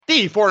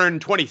The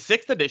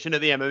 426th edition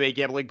of the MMA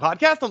Gambling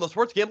Podcast on the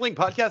Sports Gambling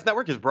Podcast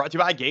Network is brought to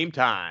you by Game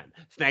Time.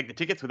 Snag the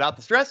tickets without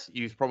the stress.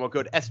 Use promo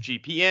code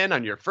SGPN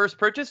on your first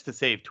purchase to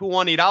save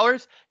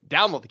 $20.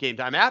 Download the Game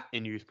Time app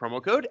and use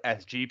promo code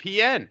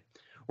SGPN.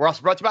 We're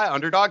also brought to you by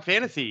Underdog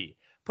Fantasy.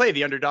 Play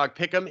the Underdog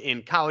Pick'em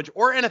in college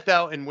or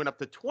NFL and win up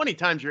to 20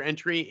 times your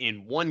entry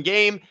in one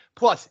game.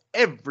 Plus,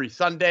 every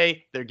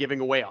Sunday, they're giving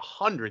away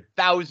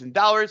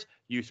 $100,000.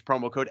 Use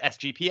promo code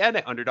SGPN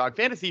at Underdog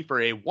Fantasy for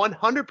a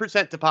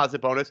 100%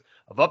 deposit bonus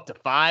of up to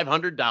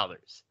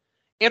 $500.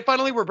 And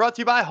finally, we're brought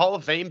to you by Hall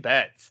of Fame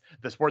Bets,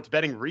 the sports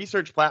betting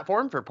research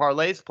platform for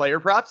parlays, player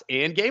props,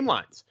 and game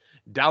lines.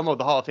 Download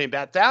the Hall of Fame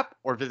Bets app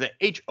or visit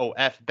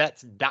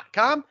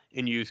hofbets.com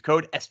and use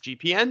code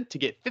SGPN to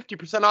get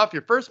 50% off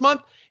your first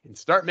month and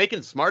start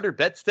making smarter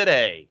bets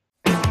today.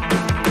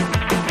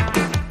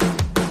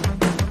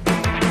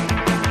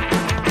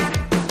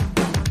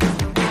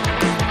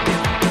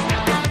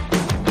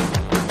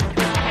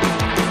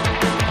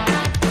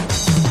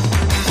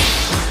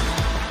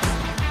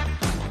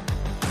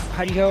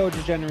 Howdy-ho,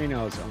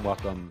 degenerinos, and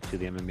welcome to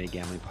the MMA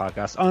Gambling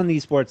Podcast on the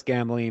Sports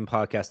Gambling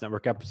Podcast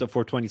Network, episode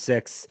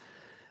 426.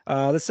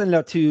 Let's send it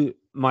out to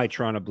my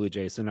Toronto Blue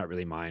Jays, so not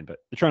really mine, but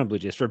the Toronto Blue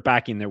Jays for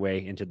backing their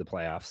way into the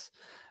playoffs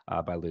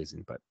by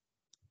losing. But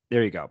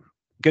there you go.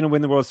 Going to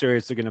win the World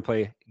Series. They're going to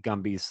play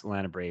Gumby's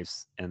Atlanta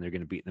Braves, and they're going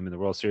to beat them in the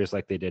World Series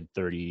like they did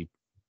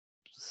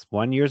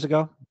 31 years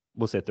ago.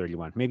 We'll say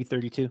 31, maybe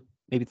 32.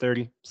 Maybe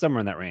 30, somewhere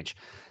in that range.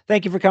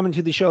 Thank you for coming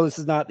to the show. This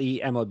is not the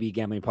MLB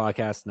Gambling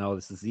Podcast. No,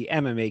 this is the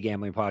MMA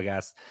Gambling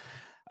Podcast.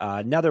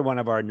 Another one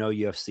of our no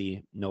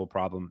UFC, no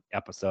problem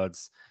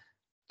episodes.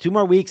 2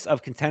 more weeks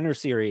of Contender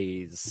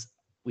Series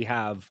we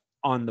have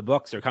on the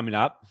books are coming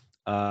up.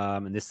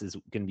 And this is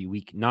going to be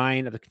week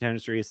 9 of the Contender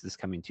Series this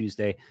coming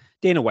Tuesday.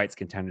 Dana White's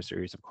Contender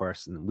Series, of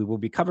course. And we will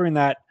be covering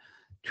that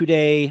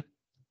today.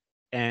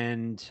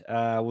 And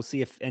we'll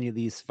see if any of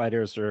these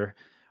fighters are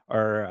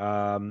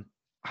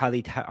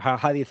highly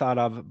thought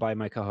of by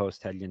my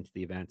co-host heading into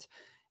the event,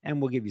 and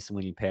we'll give you some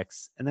winning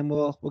picks, and then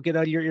we'll get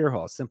out of your ear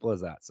hole. Simple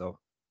as that. So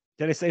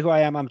did I say who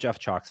I am? I'm Jeff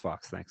Chalks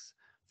Fox. Thanks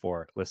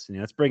for listening.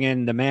 Let's bring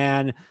in the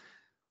man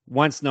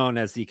once known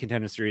as the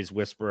Contender Series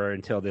Whisperer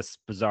until this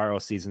bizarro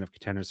season of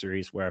Contender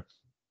Series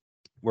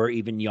where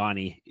even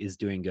Yanni is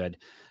doing good.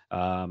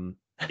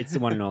 It's the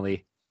one and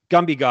only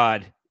Gumby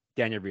God,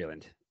 Daniel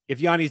Breland.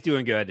 If Yanni's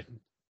doing good,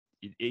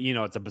 you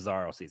know it's a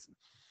bizarro season.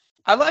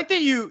 I like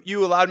that you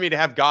allowed me to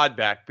have God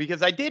back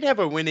because I did have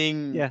a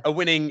winning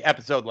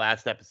episode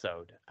last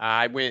episode.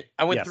 I went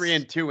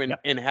 3-2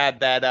 and had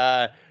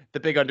that the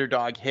big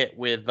underdog hit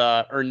with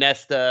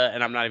Ernesta,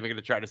 and I'm not even going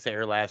to try to say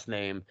her last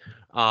name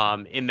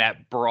in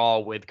that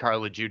brawl with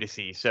Carla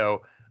Judici.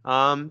 So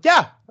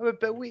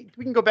but we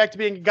can go back to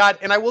being God.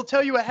 And I will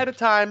tell you ahead of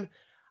time,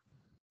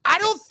 I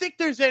don't think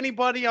there's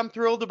anybody I'm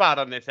thrilled about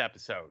on this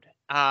episode.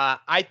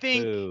 I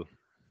think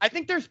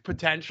there's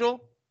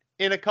potential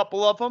in a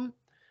couple of them.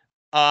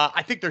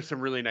 I think there's some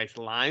really nice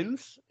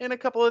lines in a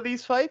couple of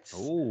these fights.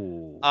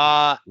 And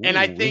I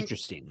think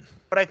interesting.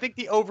 But I think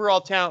the overall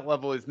talent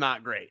level is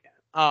not great.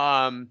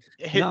 I'll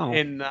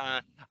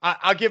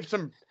give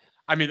some.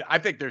 I mean, I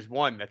think there's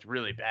one that's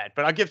really bad,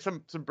 but I'll give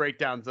some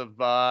breakdowns of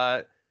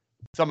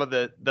some of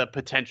the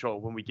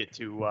potential when we get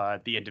to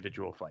the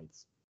individual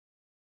fights.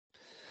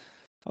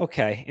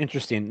 Okay,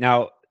 interesting.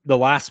 Now, the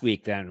last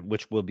week then,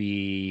 which will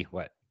be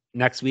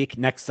next week?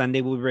 Next Sunday,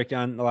 we'll break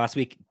down the last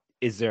week.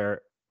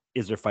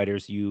 Is there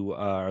fighters you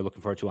are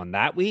looking forward to on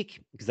that week?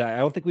 Because I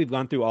don't think we've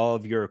gone through all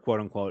of your quote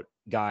unquote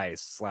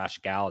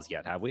guys/gals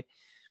yet, have we?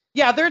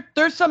 Yeah,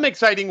 there's some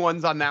exciting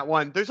ones on that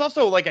one. There's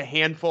also like a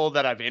handful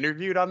that I've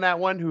interviewed on that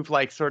one who've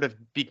like sort of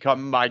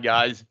become my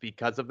guys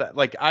because of that.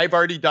 Like I've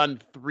already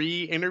done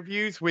 3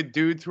 interviews with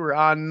dudes who are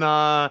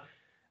on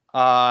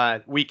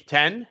week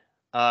 10.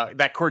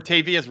 That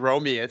Cortavius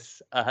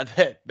Romeus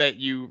that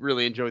you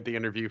really enjoyed the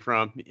interview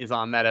from is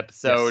on that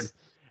episode. Yes.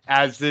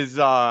 As is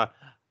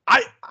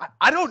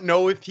I don't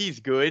know if he's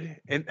good,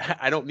 and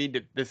I don't mean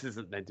to. This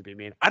isn't meant to be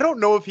mean. I don't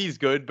know if he's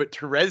good, but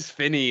Therese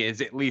Finney is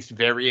at least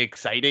very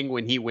exciting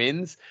when he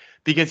wins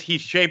because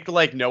he's shaped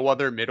like no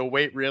other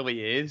middleweight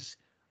really is.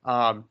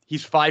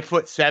 He's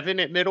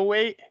 5'7" at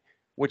middleweight,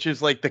 which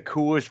is like the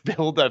coolest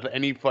build of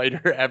any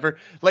fighter ever.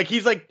 Like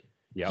he's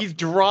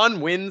Deron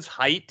Wynn's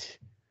height,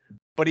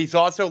 but he's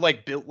also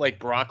like built like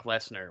Brock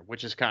Lesnar,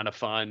 which is kind of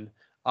fun.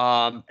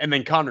 And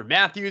then Connor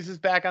Matthews is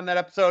back on that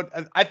episode.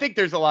 I think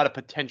there's a lot of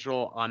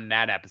potential on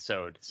that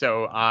episode.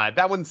 So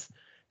that one's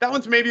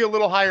maybe a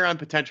little higher on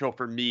potential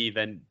for me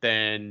than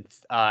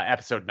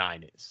episode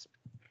 9 is.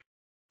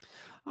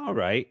 All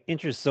right,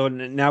 interesting. So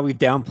now we've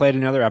downplayed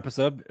another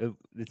episode.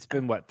 It's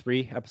been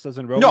 3 episodes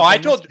in a row? No, I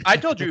told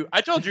you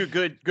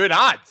good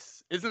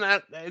odds. Isn't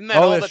that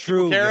all that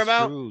true. People care that's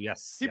about? True.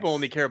 Yes. People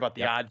only care about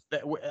the odds.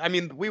 I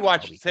mean, we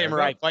watched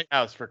Samurai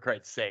Fighthouse for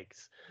Christ's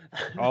sakes.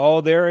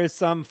 Oh, there is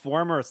some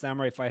former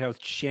Samurai Fighthouse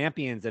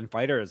champions and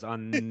fighters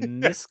on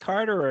this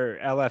card or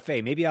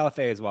LFA, maybe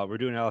LFA as well. We're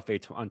doing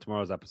LFA on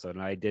tomorrow's episode,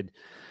 and I did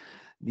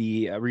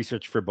the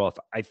research for both.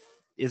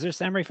 Is there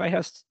Samurai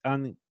Fighthouse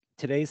on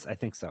today's? I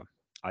think so.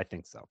 I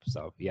think so.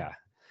 So yeah,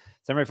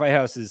 Samurai Fight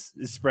House is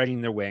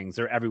spreading their wings.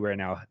 They're everywhere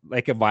now,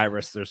 like a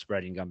virus. They're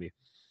spreading, Gumby.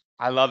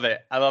 I love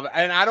it.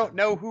 And I don't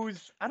know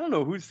who's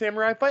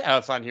Samurai Fight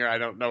House on here. I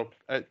don't know.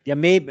 Yeah,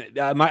 maybe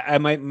I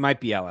might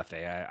be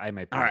LFA. I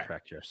might be All right.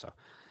 incorrect here. So,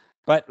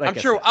 but like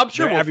I'm sure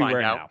they're we'll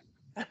everywhere find out.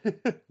 now.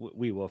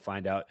 We will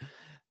find out.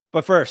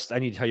 But first, I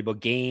need to tell you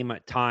about Game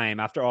Time.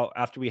 After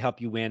we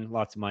help you win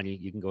lots of money,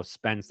 you can go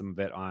spend some of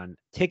it on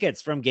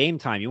tickets from Game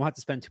Time. You won't have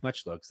to spend too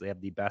much, though, because they have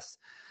the best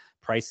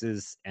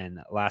prices and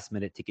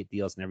last-minute ticket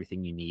deals and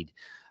everything you need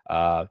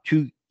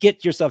to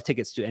get yourself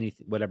tickets to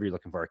anything, whatever you're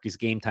looking for. Because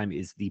Game Time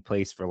is the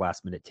place for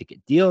last-minute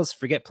ticket deals.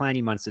 Forget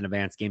planning months in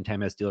advance. Game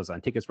Time has deals on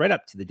tickets right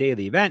up to the day of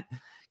the event.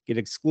 Get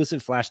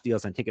exclusive flash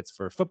deals on tickets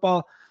for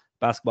football,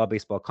 basketball,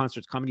 baseball,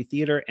 concerts, comedy,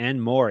 theater, and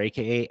more,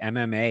 aka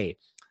MMA.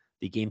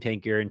 The Game Time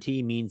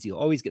guarantee means you'll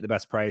always get the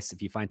best price.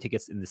 If you find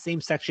tickets in the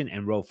same section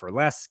and row for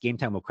less, Game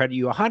Time will credit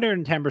you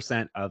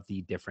 110% of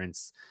the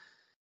difference.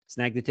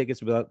 Snag the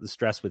tickets without the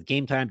stress with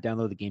Game Time.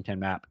 Download the Game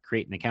Time app,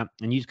 create an account,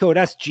 and use code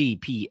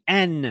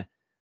SGPN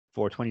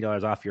for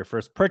 $20 off your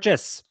first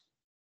purchase.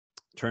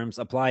 Terms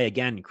apply.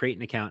 Again, create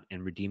an account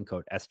and redeem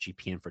code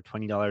SGPN for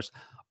 $20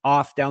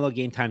 off. Download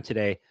Game Time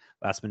today.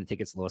 Last minute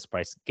tickets, lowest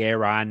price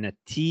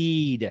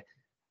guaranteed.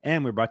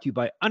 And we're brought to you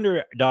by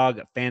Underdog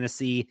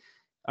Fantasy.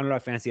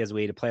 Underdog Fantasy has a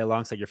way to play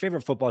alongside your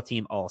favorite football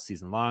team all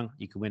season long.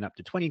 You can win up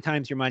to 20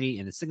 times your money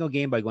in a single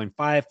game by going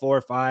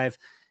 5-4-5.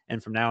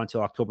 And from now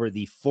until October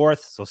the 4th,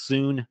 so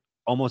soon,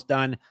 almost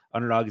done,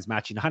 Underdog is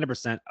matching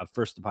 100% of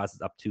first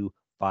deposits up to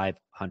 $500.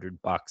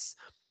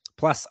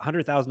 Plus,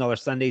 $100,000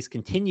 Sundays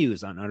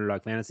continues on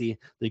Underdog Fantasy.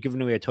 They're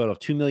giving away a total of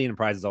 $2 million in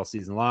prizes all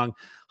season long.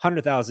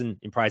 $100,000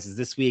 in prizes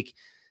this week.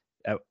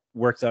 That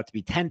works out to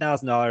be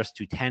 $10,000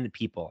 to 10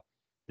 people.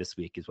 This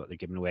week is what they're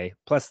giving away.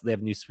 Plus, they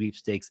have new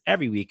sweepstakes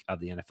every week of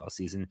the NFL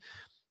season.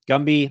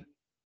 Gumby,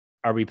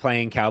 are we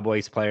playing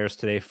Cowboys players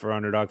today for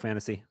Underdog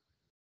Fantasy?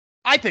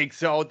 I think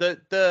so.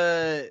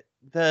 The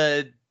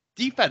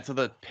defense of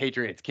the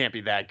Patriots can't be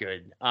that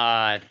good.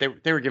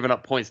 They were giving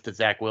up points to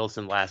Zach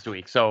Wilson last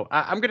week, so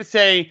I'm gonna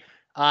say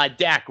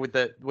Dak with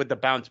the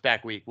bounce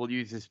back week. We'll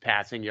use his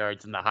passing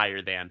yards in the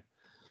higher than.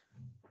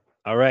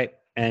 All right,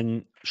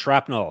 and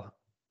shrapnel.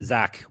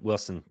 Zach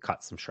Wilson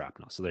caught some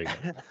shrapnel, so there you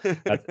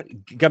go.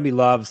 Gumby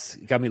loves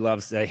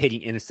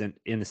hitting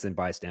innocent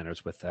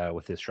bystanders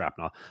with his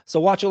shrapnel. So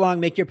watch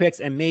along, make your picks,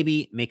 and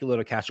maybe make a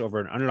little cash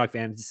over an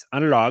Underdog's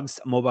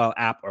mobile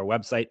app or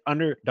website,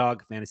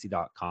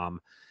 underdogfantasy.com.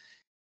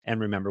 And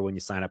remember, when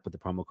you sign up with the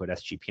promo code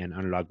SGPN,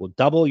 Underdog will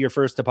double your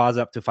first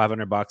deposit up to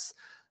 $500.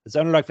 It's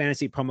Underdog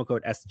Fantasy promo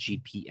code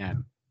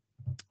SGPN.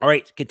 All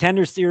right,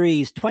 Contender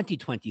Series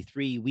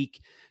 2023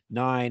 Week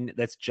 9.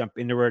 Let's jump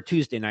into our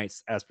Tuesday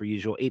nights as per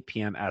usual, 8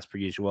 p.m. as per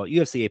usual,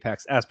 UFC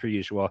Apex as per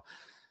usual,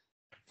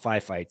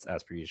 5 fights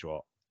as per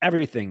usual.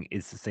 Everything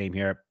is the same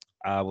here.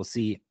 We'll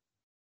see.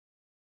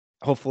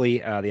 Hopefully,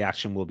 the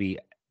action will be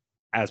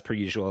as per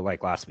usual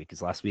like last week,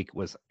 because last week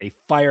was a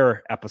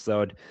fire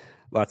episode.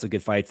 Lots of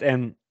good fights.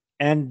 And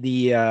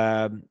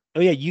the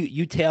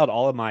you tailed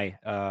all of my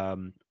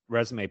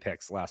resume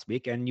picks last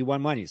week, and you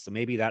won money. So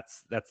maybe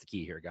that's the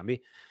key here,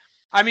 Gumby.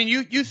 I mean,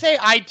 you say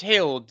I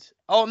tailed.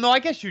 Oh no, I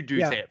guess you do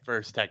say it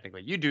first.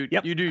 Technically, you do.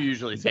 Yep. You do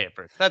usually say it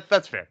first.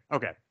 That's fair.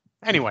 Okay.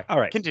 Anyway, all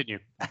right. Continue.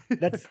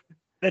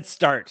 Let's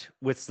start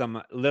with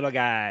some little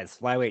guys,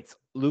 flyweights.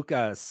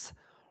 Lucas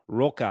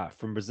Roca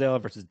from Brazil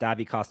versus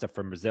Davi Costa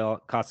from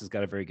Brazil. Costa's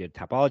got a very good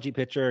topology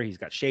picture. He's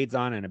got shades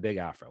on and a big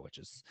afro, which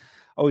is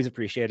always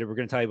appreciated. We're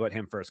going to tell you about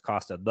him first.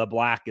 Costa, the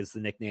Black is the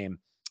nickname.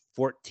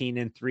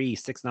 14-3,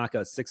 6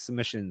 knockouts, 6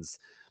 submissions.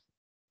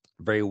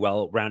 Very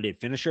well-rounded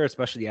finisher,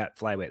 especially at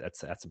flyweight.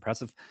 That's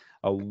impressive.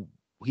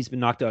 He's been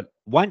knocked out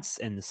once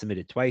and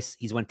submitted twice.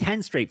 He's won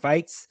 10 straight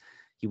fights.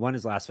 He won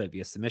his last fight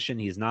via submission.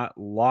 He has not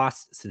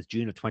lost since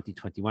June of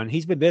 2021.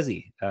 He's been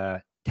busy.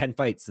 10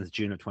 fights since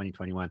June of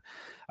 2021.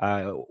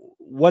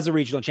 Was a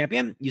regional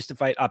champion. Used to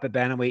fight up at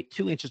bantamweight,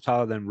 2 inches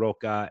taller than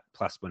Roca,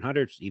 plus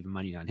 100. Even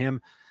money on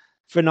him.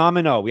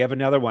 Phenomenal. We have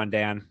another one,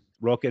 Dan.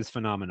 Roca is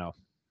phenomenal.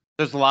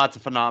 There's lots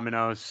of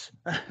phenomenos.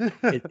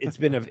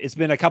 It's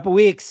been a couple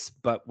weeks,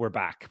 but we're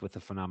back with the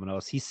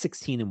phenomenos. He's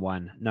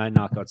 16-1, 9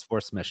 knockouts,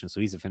 4 submissions,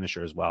 so he's a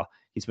finisher as well.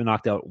 He's been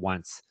knocked out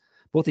once.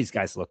 Both these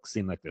guys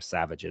seem like they're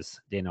savages.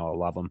 They know I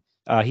love them.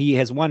 He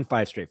has won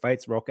 5 straight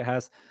fights. Roca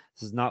has.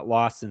 This is not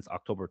lost since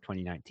October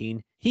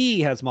 2019. He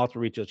has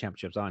multiple regional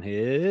championships on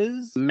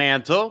his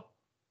mantle.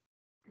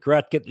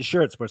 Correct. Get the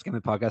shirt,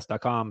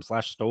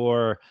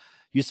 sportsgamblingpodcast.com/store.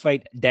 Use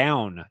fight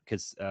down,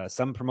 because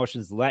some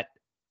promotions let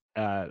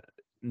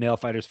male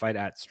fighters fight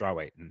at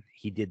strawweight, and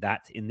he did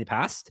that in the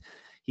past.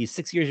 He's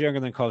 6 years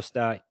younger than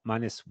Costa,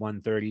 minus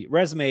 130.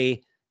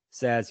 Resume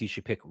says you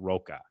should pick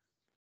Roca.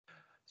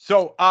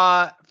 So,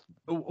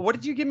 what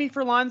did you give me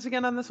for lines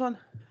again on this one?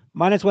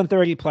 Minus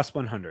 130, plus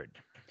 100.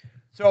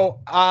 So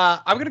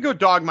I'm gonna go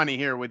dog money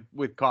here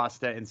with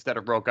Costa instead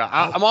of Roca.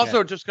 I'm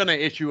also just gonna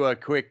issue a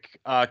quick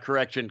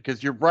correction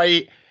because you're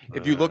right.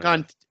 If you look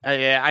on,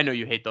 yeah, I know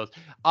you hate those.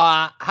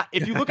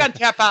 If you look on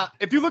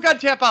if you look on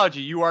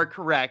Tapology, you are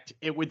correct.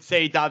 It would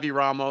say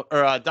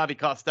Davi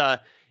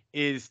Costa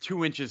is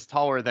 2 inches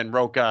taller than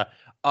Roca.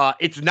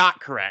 It's not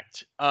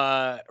correct.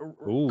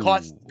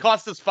 Costa's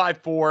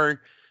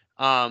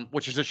 5'4",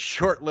 which is a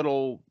short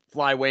little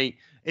flyweight.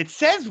 It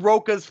says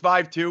Roca's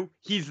 5'2".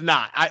 He's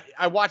not.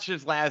 I watched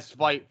his last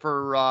fight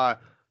for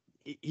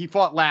he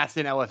fought last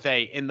in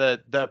LFA. In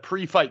the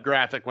pre-fight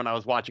graphic when I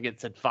was watching it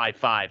said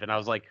 5'5", and I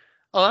was like,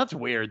 oh, that's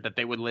weird that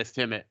they would list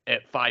him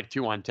at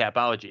 5'2" on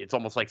Tapology. It's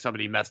almost like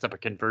somebody messed up a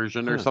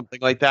conversion or something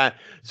like that.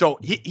 So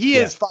he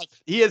is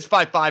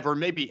 5'5", or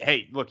maybe,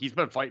 hey, look, he's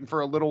been fighting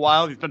for a little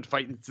while. He's been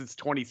fighting since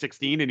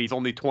 2016 and he's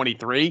only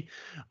 23.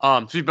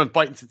 So he's been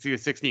fighting since he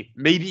was 16.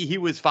 Maybe he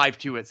was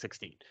 5'2" at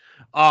 16.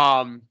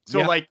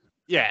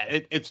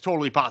 It's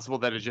totally possible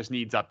that it just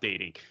needs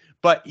updating.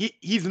 But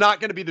he's not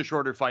going to be the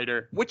shorter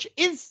fighter, which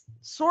is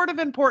sort of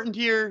important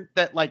here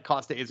that like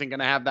Costa isn't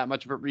going to have that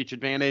much of a reach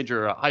advantage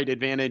or a height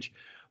advantage.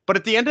 But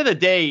at the end of the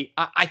day,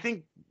 I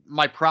think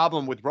my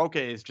problem with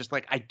Roca is just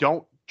like I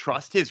don't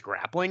trust his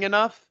grappling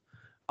enough.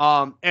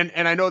 And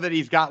I know that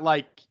he's got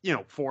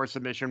 4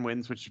 submission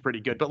wins, which is pretty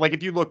good. But like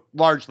if you look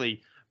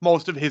largely,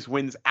 most of his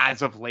wins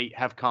as of late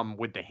have come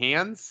with the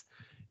hands.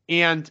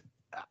 And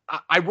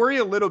I worry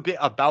a little bit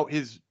about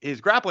his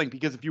grappling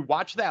because if you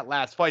watch that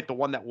last fight, the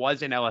one that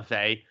was in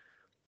LFA,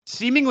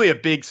 seemingly a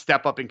big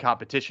step up in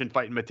competition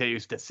fighting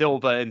Mateus da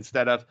Silva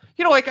instead of,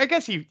 I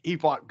guess he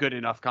fought good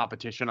enough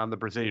competition on the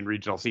Brazilian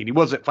regional scene. He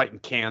wasn't fighting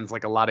cans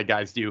like a lot of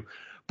guys do.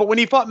 But when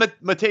he fought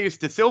Mateus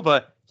da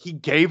Silva, he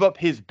gave up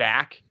his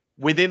back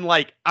within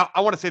I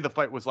want to say the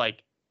fight was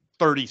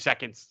 30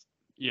 seconds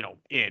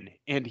in,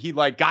 and he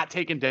got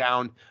taken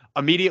down,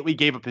 immediately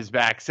gave up his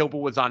back. Silva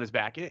was on his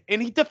back,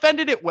 and he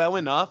defended it well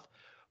enough.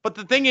 But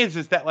the thing is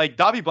that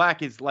Davi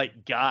Black is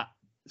got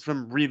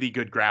some really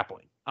good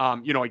grappling.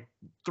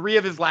 3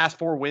 of his last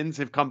 4 wins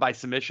have come by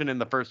submission in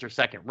the first or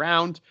second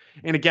round.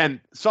 And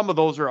again, some of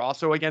those are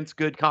also against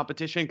good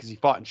competition because he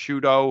fought in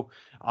Shudo.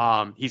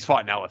 He's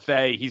fought in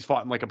LFA. He's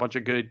fought in a bunch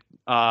of good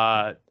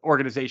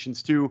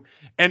organizations too.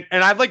 And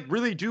I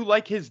really do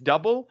like his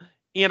double.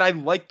 And I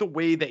like the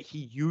way that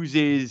he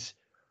uses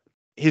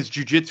his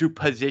jiu-jitsu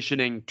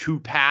positioning to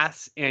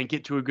pass and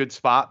get to a good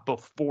spot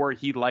before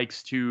he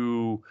likes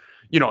to,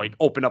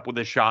 open up with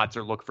his shots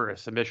or look for a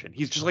submission.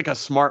 He's just a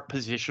smart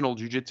positional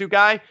jiu-jitsu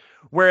guy.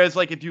 Whereas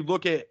if you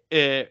look at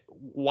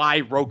why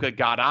Roca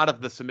got out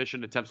of the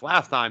submission attempts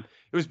last time,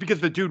 it was because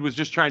the dude was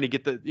just trying to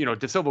get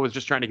Da Silva was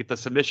just trying to get the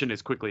submission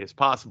as quickly as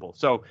possible.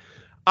 So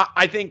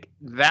I think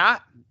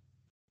that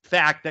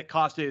fact that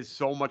Costa is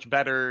so much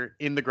better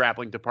in the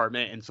grappling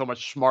department and so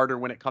much smarter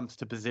when it comes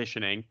to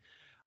positioning,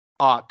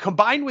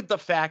 combined with the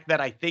fact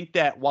that I think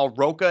that while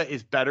Roca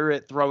is better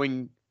at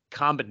throwing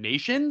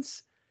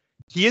combinations,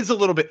 he is a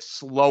little bit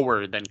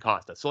slower than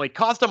Costa. So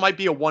Costa might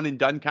be a one and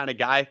done kind of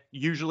guy,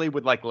 usually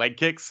with leg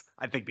kicks,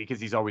 I think because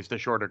he's always the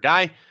shorter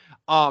guy.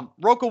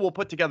 Roca will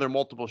put together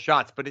multiple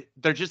shots, but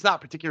they're just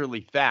not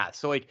particularly fast.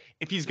 So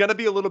if he's going to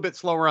be a little bit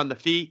slower on the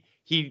feet,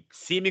 he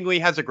seemingly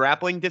has a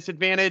grappling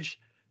disadvantage.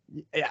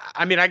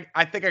 I mean,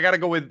 I think I got to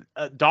go with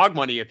dog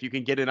money if you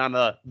can get it on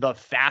the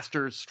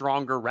faster,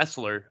 stronger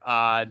wrestler.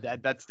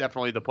 That's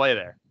definitely the play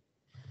there.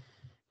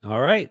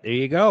 All right, there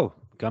you go.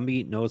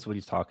 Gumby knows what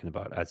he's talking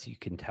about, as you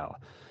can tell.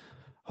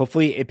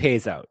 Hopefully it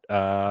pays out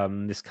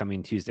this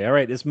coming Tuesday. All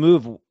right, let's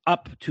move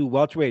up to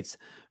welterweights.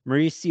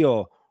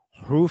 Mauricio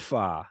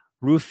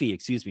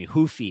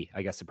Ruffy,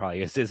 I guess it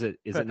probably is. Is it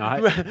not?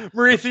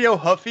 Mauricio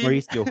Huffy.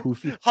 Mauricio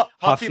Huffy.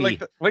 Huffy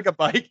like a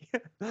bike.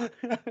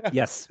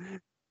 Yes.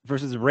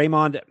 Versus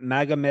Raymond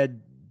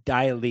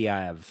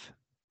Magomedaliev.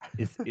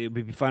 It would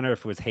be funner if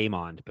it was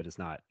Haymond, but it's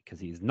not because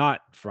he's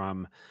not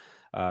from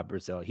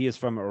Brazil. He is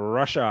from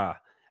Russia.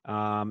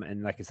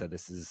 And like I said,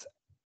 this is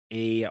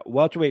a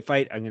welterweight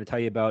fight. I'm going to tell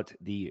you about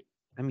who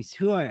am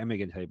I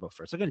going to tell you about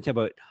first? I'm going to tell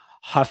you about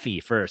Huffy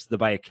first, the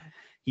bike.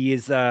 He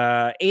is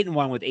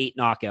 8-1 with 8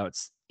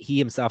 knockouts. He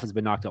himself has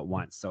been knocked out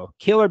once. So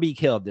kill or be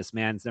killed. This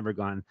man's never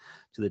gone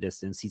to the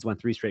distance. He's won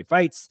 3 straight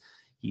fights.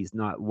 He's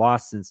not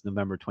lost since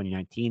November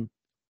 2019.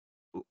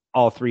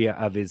 All 3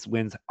 of his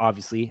wins,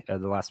 obviously, the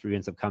last 3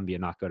 wins have come via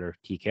knockout or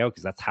TKO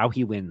because that's how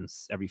he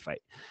wins every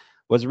fight.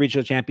 Was a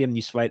regional champion,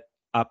 used to fight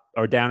up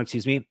or down,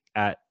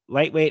 at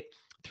lightweight,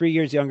 3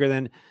 years younger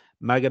than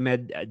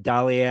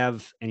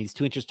Magomedaliev, and he's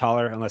 2 inches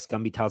taller, unless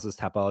Gumby tells us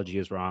Tapology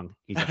is wrong.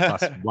 He's a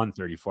plus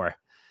 134.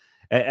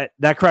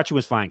 That correction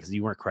was fine because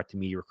you weren't correcting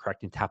me, you were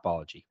correcting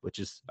Tapology, which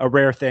is a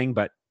rare thing,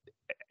 but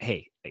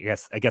hey, I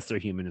guess they're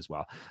human as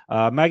well.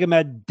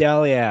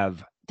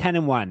 Magomedaliev,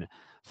 10-1.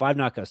 5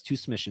 knockouts, 2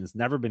 submissions,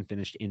 never been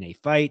finished in a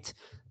fight.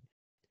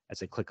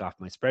 As I click off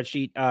my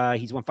spreadsheet,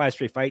 he's won 5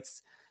 straight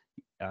fights.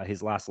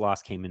 His last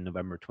loss came in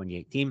November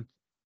 2018.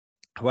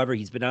 However,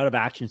 he's been out of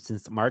action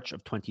since March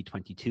of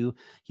 2022.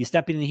 He's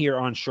stepping in here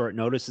on short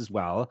notice as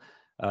well.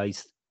 He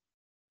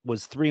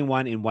was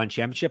 3-1 in one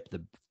championship,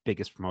 the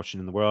biggest promotion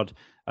in the world.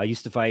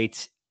 Used to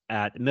fight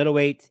at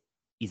middleweight.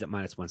 He's at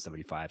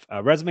 -175.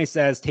 Resume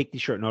says, take the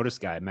short notice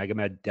guy,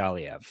 Magomed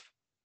Daliev.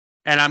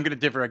 And I'm going to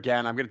differ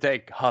again. I'm going to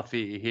take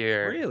Huffy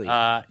here. Really?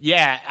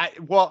 Yeah.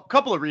 Well, a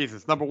couple of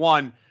reasons. Number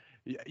one,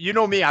 you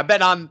know me. I've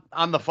been on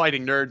the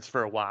Fighting Nerds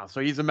for a while. So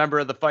he's a member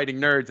of the Fighting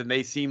Nerds, and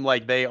they seem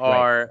like they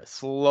are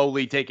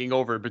slowly taking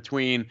over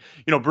between,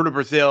 Bruno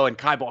Brazil and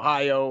Kai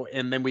Ohio.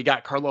 And then we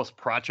got Carlos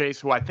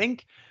Praches, who I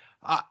think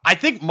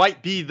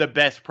might be the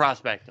best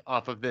prospect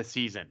off of this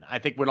season. I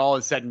think when all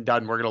is said and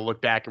done, we're going to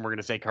look back and we're going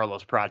to say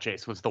Carlos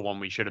Praches was the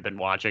one we should have been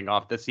watching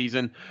off this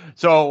season.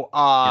 So,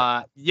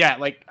 I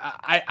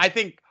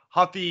think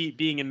Huffy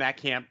being in that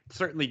camp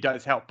certainly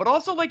does help. But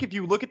also, like, if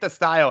you look at the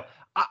style,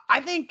 I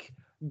think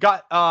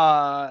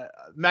Magomed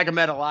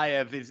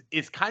Aliyev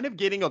is kind of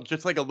getting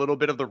just like a little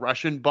bit of the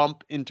Russian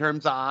bump in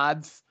terms of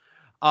odds.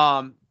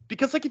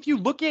 Because, like, if you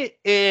look at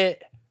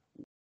it,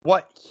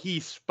 what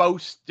he's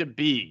supposed to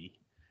be,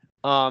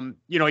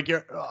 like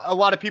a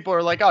lot of people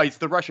are like, oh, he's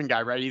the Russian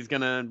guy, right? He's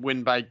going to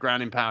win by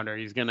ground and pound, or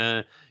he's going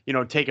to,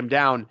 take him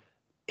down.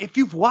 If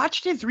you've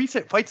watched his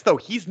recent fights, though,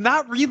 he's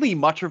not really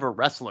much of a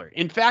wrestler.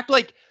 In fact,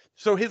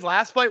 so his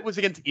last fight was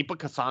against Ipa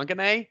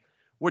Kasangane,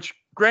 which,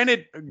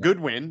 granted, good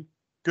win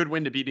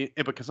to beat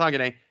Ipa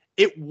Kasangane.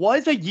 It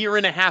was a year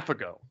and a half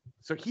ago.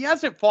 So he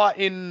hasn't fought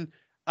in,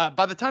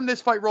 by the time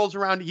this fight rolls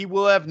around, he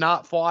will have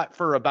not fought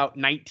for about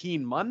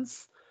 19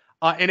 months.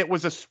 And it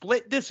was a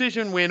split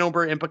decision win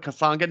over Impa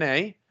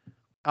Kasangane,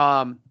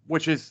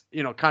 which is,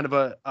 kind of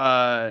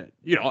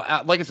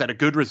like I said, a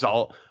good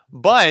result.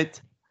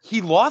 But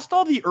he lost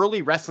all the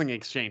early wrestling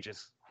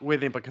exchanges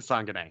with Impa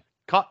Kasangane.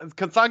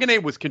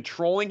 Kasangane was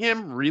controlling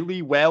him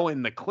really well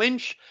in the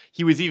clinch.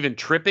 He was even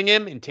tripping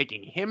him and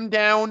taking him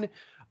down.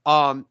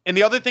 And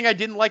the other thing I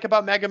didn't like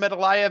about Magomed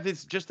Aliyev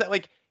is just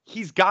that,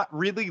 he's got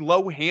really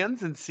low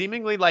hands and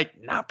seemingly,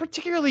 not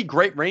particularly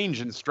great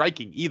range in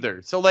striking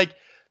either. So,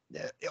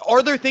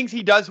 are there things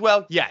he does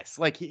well? Yes.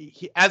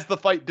 He as the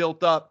fight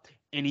built up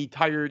and he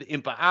tired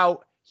Impa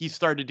out, he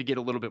started to get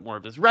a little bit more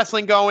of his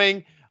wrestling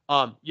going,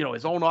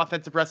 his own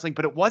offensive wrestling,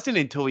 but it wasn't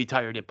until he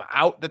tired Impa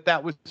out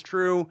that was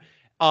true.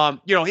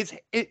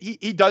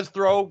 He does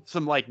throw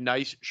some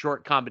nice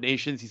short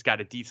combinations. He's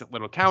got a decent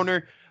little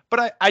counter,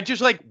 but I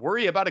just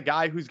worry about a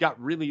guy who's got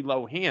really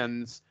low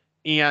hands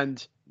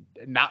and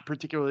not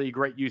particularly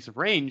great use of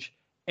range.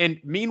 And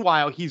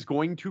meanwhile, he's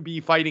going to be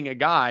fighting a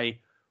guy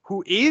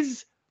who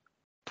is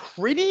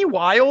pretty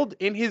wild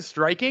in his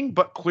striking,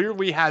 but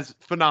clearly has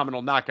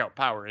phenomenal knockout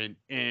power in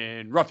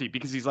Ruffy,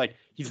 because he's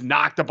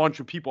knocked a bunch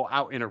of people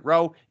out in a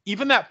row.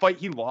 Even that fight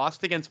he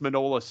lost against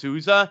Manola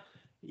Souza,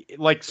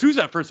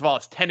 Souza, first of all,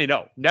 is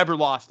 10-0, never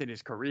lost in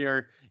his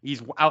career.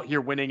 He's out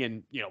here winning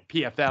in,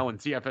 PFL and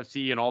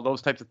CFFC and all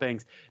those types of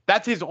things.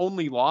 That's his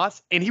only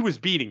loss, and he was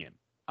beating him.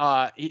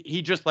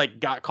 He just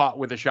got caught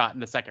with a shot in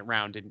the second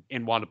round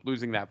and wound up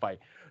losing that fight.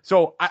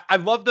 So I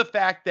love the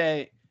fact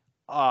that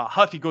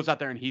Huffy goes out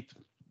there and he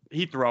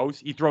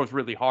throws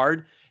really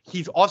hard.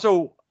 He's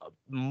also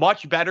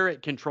much better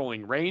at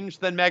controlling range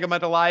than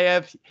Magomed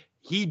Aliyev.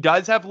 He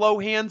does have low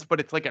hands, but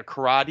it's like a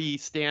karate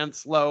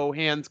stance, low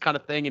hands kind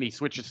of thing. And he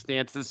switches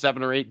stances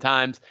 7 or 8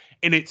 times.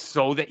 And it's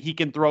so that he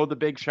can throw the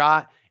big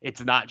shot.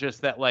 It's not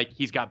just that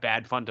he's got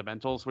bad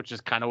fundamentals, which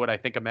is kind of what I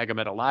think of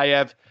Magomed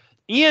Aliyev.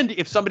 And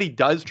if somebody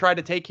does try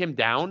to take him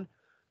down,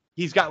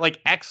 he's got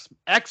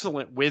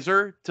excellent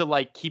whizzer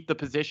to keep the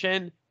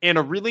position, and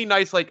a really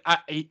nice,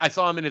 I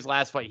saw him in his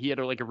last fight. He had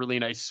a really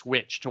nice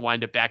switch to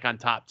wind it back on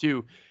top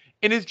too.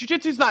 And his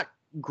jiu-jitsu's not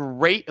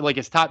great.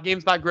 His top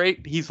game's not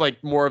great. He's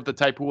more of the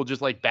type who will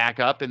just back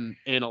up and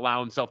allow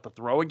himself to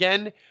throw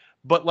again.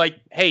 But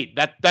hey,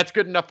 that's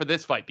good enough for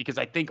this fight, because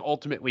I think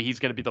ultimately he's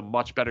going to be the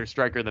much better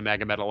striker than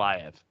Magomed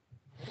Aliyev.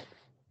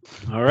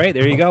 All right,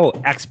 there you go.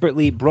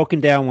 Expertly broken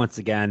down once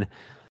again.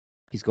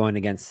 He's going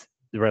against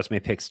the Resume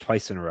picks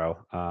twice in a row.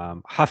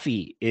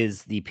 Huffy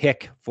is the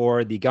pick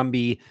for the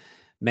Gumby.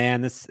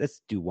 Man,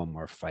 let's do one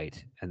more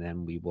fight, and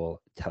then we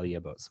will tell you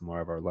about some more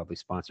of our lovely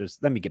sponsors.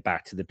 Let me get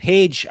back to the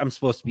page I'm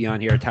supposed to be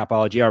on here,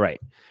 Tapology. All right,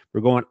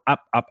 we're going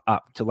up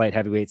to light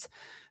heavyweights.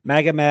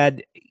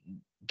 Magomed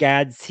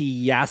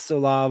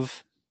Gadziasolov,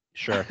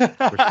 sure,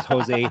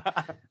 versus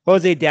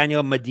Jose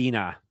Daniel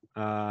Medina.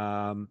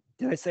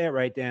 Did I say it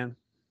right, Dan?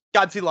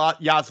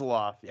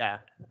 Yazilov, yeah.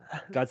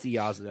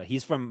 Yazilov.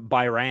 He's from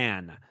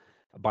Bahrain.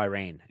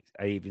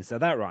 I even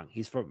said that wrong.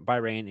 He's from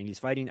Bahrain, and he's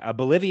fighting a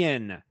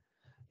Bolivian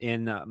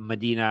in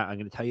Medina. I'm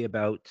going to tell you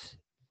about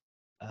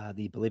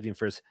the Bolivian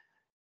first.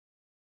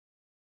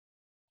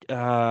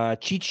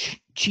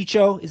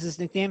 Chicho is his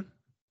nickname.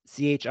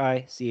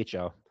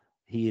 Chicho.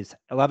 He is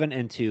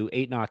 11-2,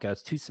 8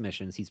 knockouts, 2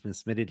 submissions. He's been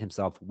submitted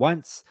himself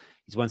once.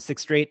 He's won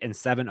 6 straight and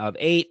 7 of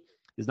 8.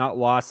 He's not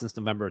lost since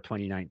November of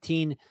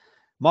 2019.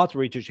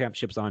 Multiple regional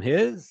championships on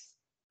his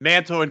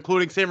mantle,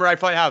 including Samurai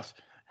Fight House.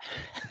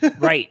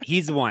 Right,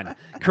 he's the one.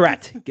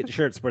 Correct. Get the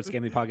shirt,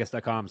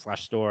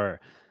 sportsgamblingpodcast.com/store.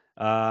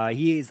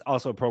 He is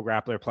also a pro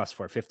grappler, plus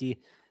 450.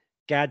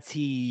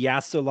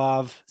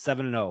 Gadziasolov,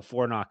 7-0,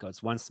 4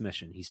 knockouts, 1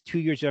 submission. He's 2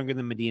 years younger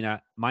than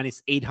Medina,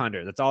 minus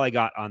 800. That's all I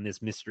got on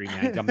this mystery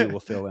man. Gumby will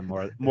fill in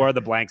more of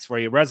the blanks for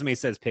you. Resume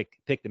says pick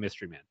the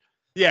mystery man.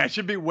 Yeah, it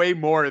should be way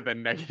more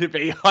than negative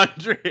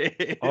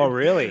 800. Oh,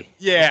 really?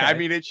 Yeah, Okay. I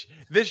mean,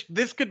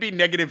 this could be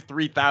negative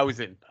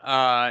 3,000.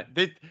 I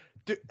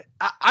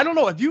don't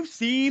know. Have you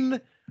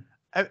seen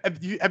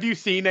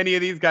any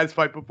of these guys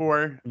fight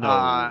before?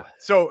 No.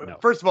 So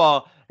first of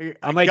all,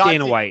 I'm like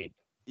Dana White.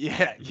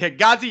 Yeah,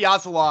 Ghazi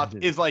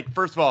Yasilov is like,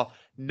 first of all,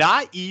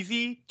 not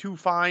easy to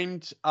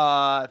find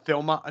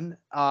film on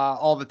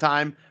all the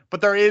time, but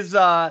there is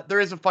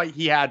a fight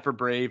he had for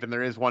Brave and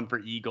there is one for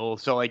Eagle,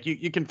 so like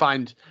you can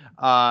find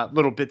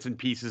little bits and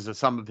pieces of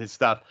some of his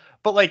stuff.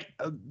 But like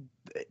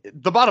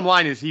the bottom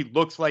line is he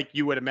looks like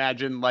you would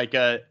imagine like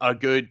a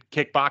good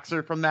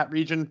kickboxer from that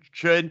region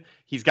should.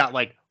 He's got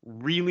like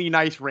really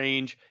nice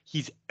range.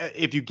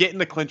 If you get in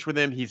the clinch with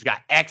him, he's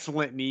got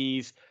excellent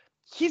knees.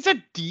 He's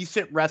a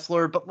decent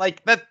wrestler, but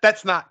like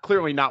that's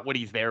clearly not what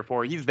he's there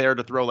for. He's there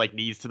to throw like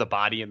knees to the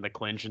body in the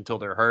clinch until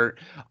they're hurt.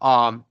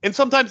 And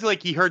sometimes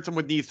like he hurts him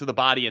with knees to the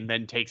body and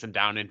then takes him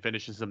down and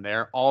finishes him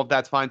there. All of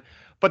that's fine.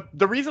 But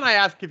the reason I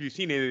asked if you've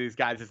seen any of these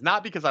guys is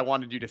not because I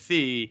wanted you to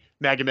see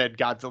Magomed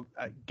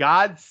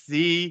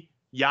Godzi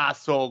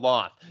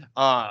Yasolov.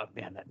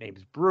 Man, that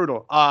name's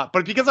brutal.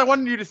 But because I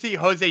wanted you to see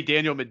Jose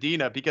Daniel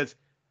Medina, because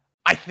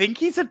I think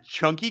he's a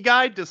chunky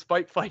guy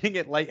despite fighting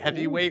at light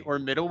heavyweight or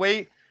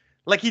middleweight.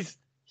 Like he's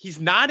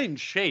not in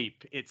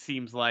shape, it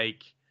seems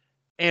like,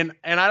 and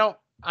I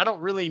don't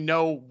really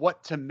know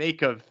what to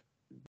make of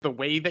the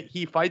way that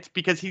he fights,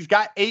 because he's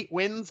got 8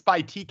 wins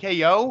by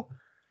TKO,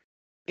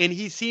 and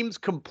he seems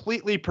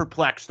completely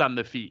perplexed on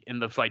the feet in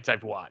the fights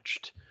I've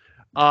watched.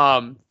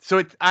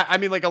 So I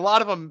mean, like a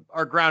lot of them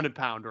are ground and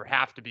pound or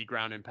have to be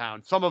ground and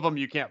pound. Some of them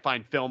you can't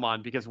find film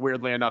on because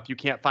weirdly enough, you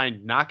can't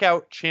find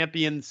Knockout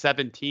Champion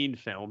 17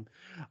 film.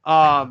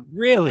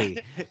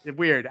 Really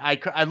weird.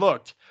 I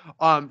looked.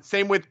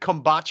 Same with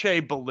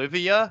Combache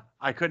Bolivia.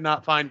 I could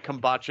not find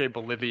Combache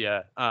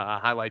Bolivia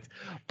highlights.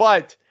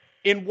 But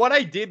in what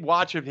I did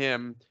watch of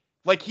him,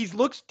 like he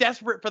looks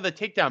desperate for the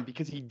takedown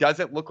because he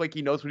doesn't look like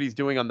he knows what he's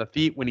doing on the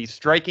feet. When he's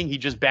striking, he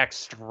just backs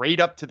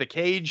straight up to the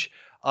cage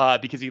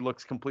because he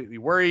looks completely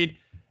worried.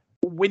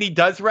 When he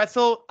does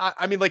wrestle,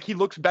 I mean, like he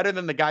looks better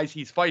than the guys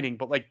he's fighting.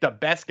 But like the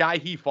best guy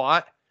he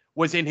fought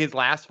was in his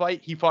last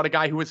fight. He fought a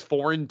guy who was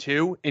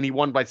 4-2 and he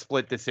won by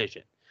split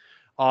decision.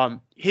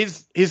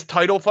 His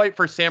title fight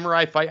for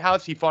Samurai Fight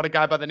House, he fought a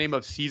guy by the name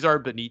of Cesar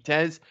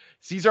Benitez.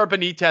 Cesar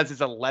Benitez is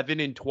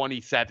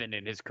 11-27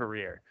 in his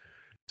career.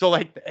 So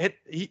like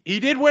he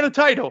did win a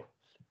title,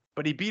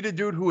 but he beat a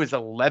dude who is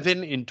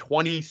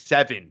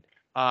 11-27,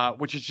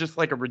 which is just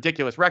like a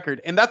ridiculous record.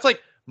 And that's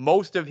like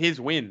most of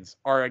his wins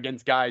are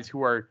against guys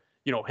who are,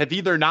 have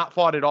either not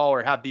fought at all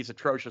or have these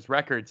atrocious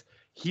records.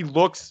 He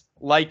looks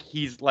like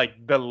he's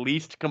like the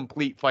least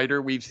complete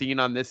fighter we've seen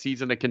on this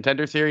season of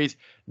Contender Series.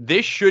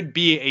 This should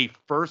be a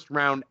first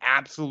round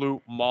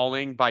absolute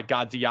mauling by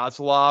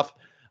Gadziasolov.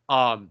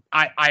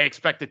 I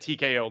expect a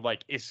TKO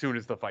like as soon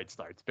as the fight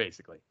starts,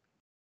 basically.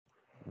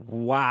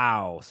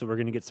 Wow. So we're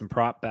going to get some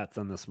prop bets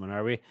on this one,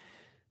 are we?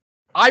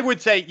 I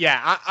would say,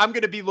 yeah, I'm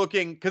going to be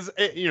looking because,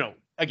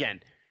 again,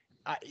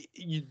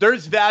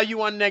 there's value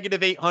on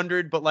negative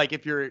 800, but like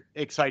if you're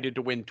excited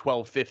to win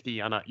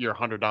 1250 on your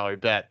 $100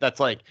 bet,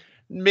 that's like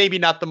maybe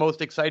not the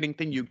most exciting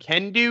thing you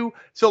can do.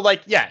 So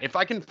like, yeah, if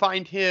I can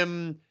find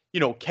him,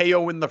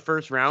 KO in the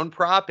first round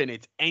prop and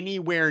it's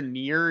anywhere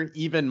near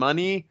even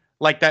money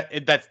like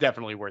that, that's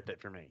definitely worth it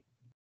for me.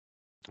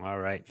 All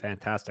right.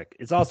 Fantastic.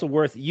 It's also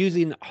worth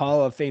using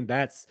Hall of Fame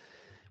bets.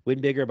 Win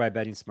bigger by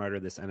betting smarter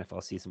this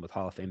NFL season with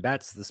Hall of Fame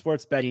Bets, the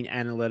sports betting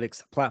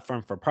analytics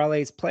platform for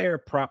parlays, player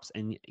props,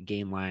 and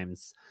game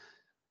lines.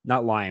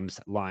 Not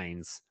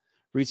lines.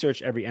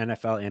 Research every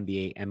NFL,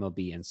 NBA,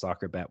 MLB, and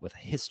soccer bet with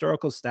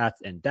historical stats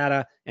and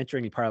data. Enter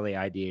any parlay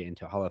idea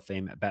into Hall of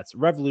Fame Bets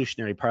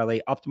revolutionary parlay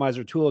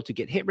optimizer tool to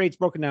get hit rates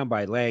broken down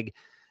by leg,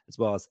 as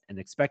well as an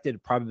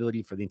expected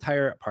probability for the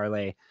entire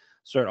parlay.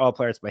 Sort all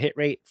players by hit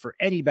rate for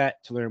any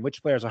bet to learn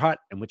which players are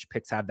hot and which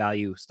picks have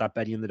value. Stop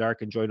betting in the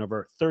dark and join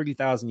over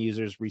 30,000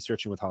 users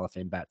researching with Hall of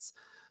Fame Bets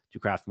to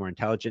craft more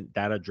intelligent,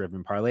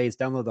 data-driven parlays.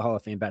 Download the Hall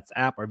of Fame Bets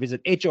app or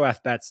visit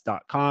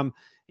hofbets.com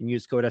and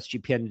use code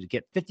SGPN to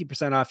get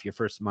 50% off your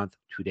first month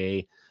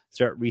today.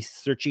 Start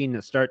researching,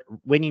 start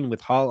winning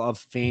with Hall of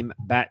Fame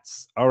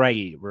Bets. All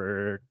righty,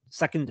 we're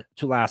second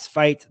to last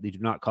fight. They do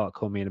not call it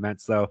co-main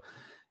events, though.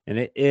 And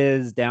it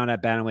is down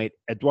at bantamweight.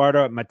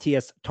 Eduardo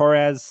Matias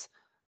Torres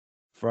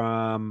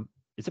from,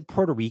 is it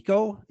Puerto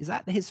Rico? Is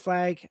that his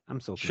flag? I'm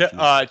so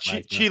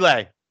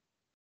confused.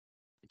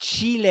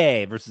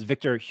 Chile versus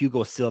Victor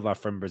Hugo Silva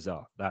from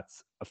Brazil.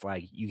 That's a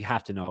flag you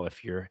have to know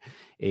if you're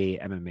a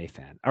MMA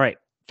fan. All right,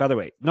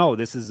 featherweight. No,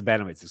 this is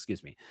bantamweights.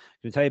 Excuse me.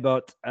 I'm going to tell you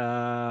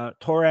about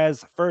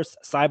Torres first.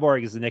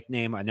 Cyborg is the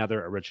nickname.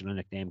 Another original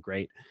nickname.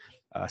 Great.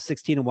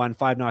 16-1,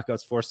 5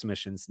 knockouts, 4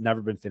 submissions.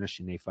 Never been finished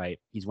in a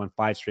fight. He's won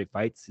 5 straight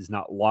fights. He's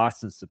not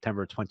lost since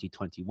September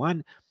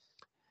 2021.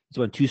 He's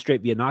won 2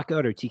 straight via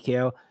knockout or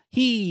TKO.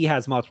 He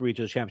has multiple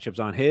regional championships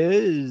on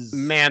his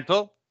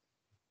mantle.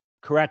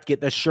 Correct. Get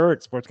the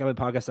shirt.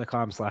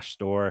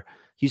 sportsgamblingpodcast.com/store.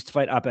 He used to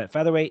fight up at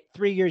featherweight.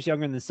 3 years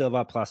younger than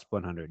Silva, plus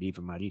 100,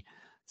 even money.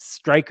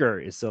 Striker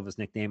is Silva's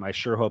nickname. I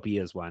sure hope he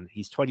is one.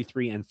 He's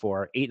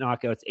 23-4, 8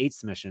 knockouts, 8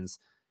 submissions.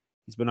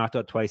 He's been knocked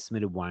out twice,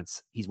 submitted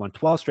once. He's won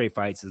 12 straight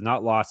fights. Has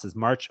not lost since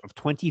March of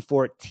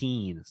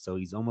 2014. So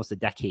he's almost a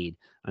decade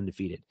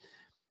undefeated.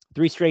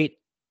 3 straight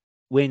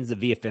wins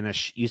via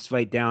finish. Used to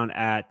fight up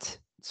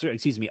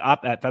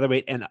at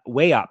featherweight and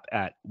way up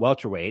at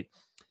welterweight.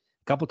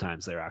 A couple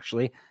times there,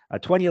 actually.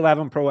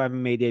 2011 pro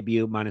MMA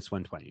debut, minus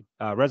 120.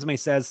 Resume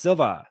says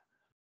Silva.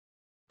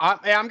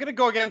 I'm going to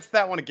go against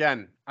that one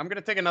again. I'm going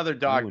to take another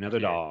dog. Ooh, another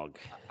dog.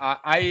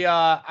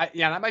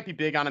 That might be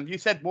big on him. You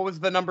said, what was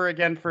the number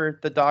again for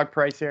the dog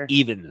price here?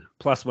 Even,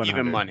 plus 100.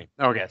 Even money.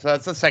 Okay, so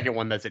that's the second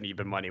one that's an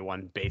even money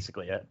one,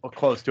 basically.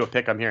 Close to a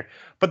pick 'em here.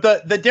 But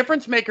the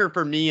difference maker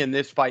for me in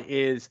this fight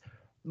is,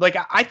 like,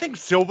 I think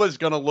Silva's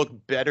going to look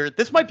better.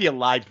 This might be a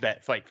live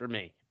bet fight for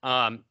me.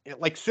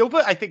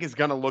 Silva, I think, is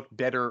going to look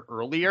better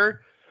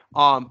earlier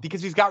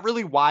because he's got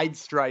really wide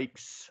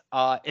strikes.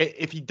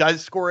 If he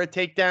does score a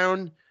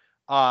takedown,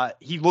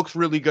 he looks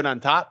really good on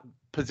top,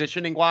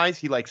 positioning wise.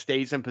 He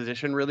stays in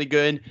position really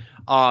good.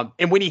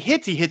 And when he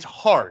hits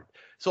hard.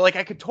 So I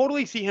could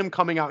totally see him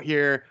coming out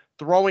here,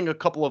 throwing a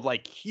couple of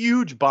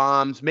huge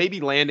bombs,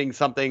 maybe landing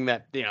something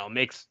that,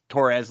 makes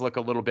Torres look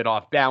a little bit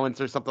off balance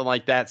or something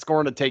like that,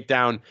 scoring a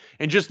takedown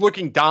and just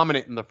looking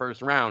dominant in the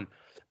first round.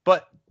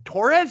 But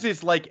Torres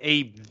is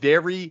a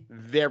very,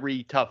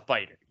 very tough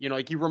fighter.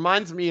 He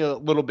reminds me a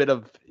little bit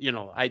of,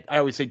 I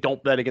always say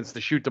don't bet against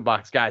the shoot the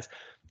box guys.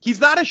 He's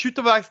not a shoot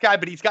the box guy,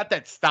 but he's got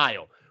that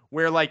style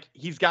where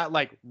he's got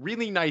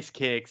really nice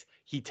kicks.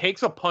 He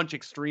takes a punch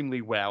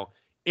extremely well,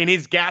 and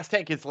his gas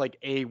tank is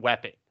a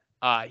weapon.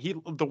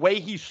 The way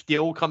he's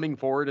still coming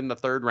forward in the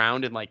third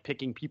round and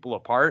picking people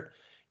apart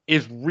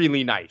is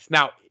really nice.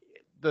 Now,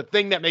 the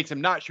thing that makes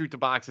him not shoot the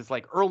box is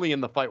early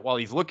in the fight while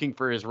he's looking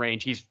for his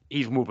range,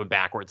 he's moving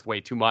backwards way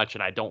too much,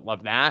 and I don't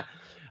love that.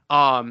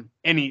 And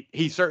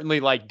he certainly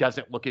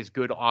doesn't look as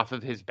good off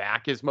of his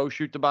back as most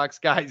shoot the box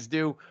guys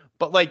do.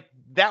 But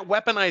that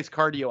weaponized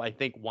cardio, I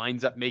think,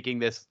 winds up making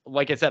this,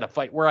 like I said, a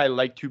fight where I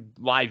like to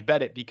live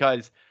bet it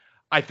because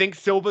I think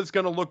Silva's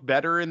going to look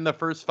better in the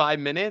first 5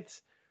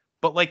 minutes.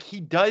 But he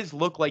does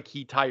look like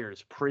he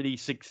tires pretty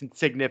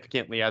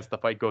significantly as the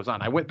fight goes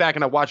on. I went back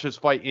and I watched this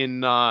fight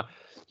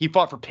he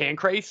fought for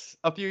Pancrase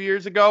a few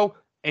years ago,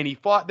 and he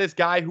fought this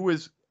guy who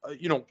was,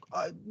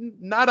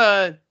 not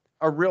a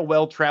real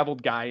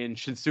well-traveled guy in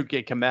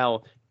Shinsuke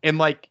Kamel. And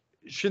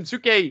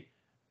Shinsuke,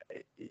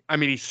 I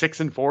mean, he's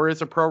 6-4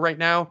 as a pro right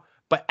now.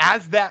 But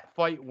as that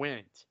fight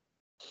went,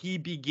 he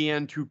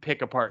began to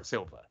pick apart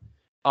Silva.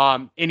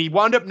 And he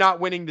wound up not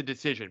winning the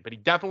decision, but he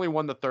definitely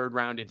won the third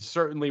round. It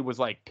certainly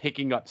was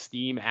picking up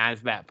steam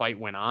as that fight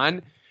went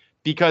on,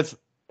 because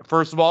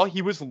first of all,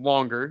 he was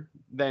longer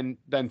than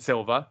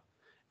Silva.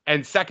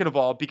 And second of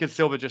all, because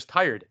Silva just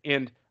tired.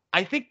 And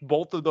I think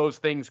both of those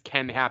things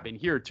can happen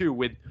here too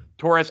with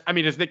Torres. I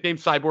mean, his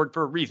nickname's Cyborg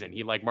for a reason.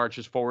 He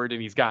marches forward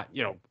and he's got,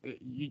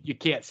 you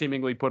can't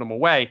seemingly put him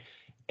away.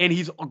 And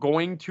he's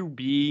going to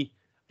be,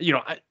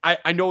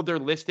 I know they're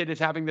listed as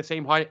having the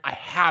same height. I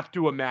have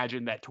to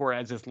imagine that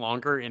Torres is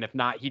longer. And if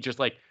not, he just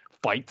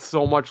fights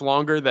so much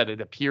longer that it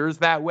appears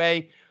that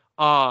way.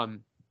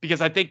 Because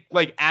I think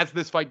as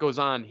this fight goes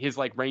on, his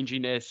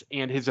ranginess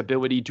and his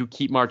ability to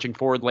keep marching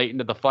forward late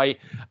into the fight,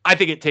 I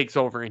think it takes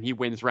over and he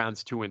wins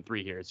rounds 2 and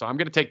 3 here. So I'm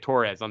going to take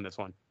Torres on this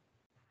one.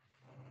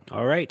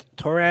 All right.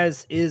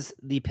 Torres is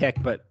the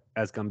pick, but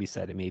as Gumby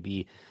said, it may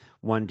be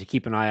one to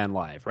keep an eye on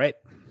live, right?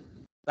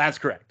 That's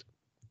correct.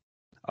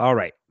 All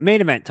right. Main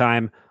event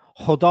time.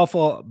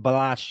 Rodolfo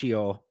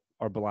Balacio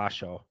or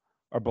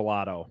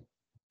Bellotto.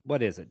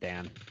 What is it,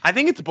 Dan? I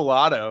think it's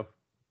Bellotto.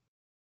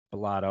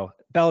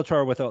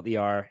 Bellator without the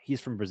R. He's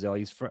from Brazil.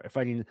 He's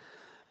fighting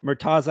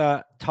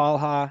Murtaza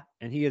Talha,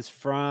 and he is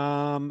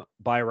from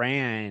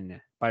Bahrain.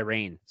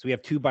 So we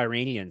have 2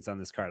 Bahrainians on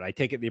this card. I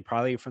take it they're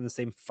probably from the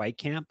same fight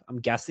camp, I'm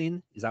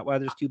guessing. Is that why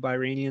there's 2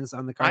 Bahrainians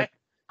on the card?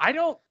 I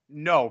don't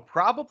know.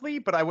 Probably,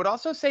 but I would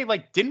also say,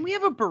 didn't we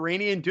have a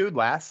Bahrainian dude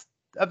last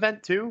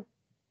event too?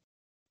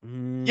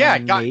 Yeah,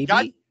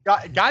 Gadziev.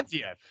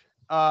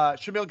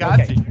 Shamil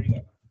Gadziev.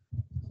 Okay.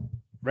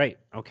 Right.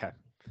 Okay.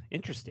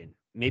 Interesting.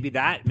 Maybe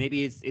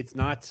it's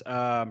not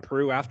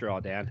Peru after all,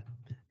 Dan.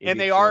 Maybe and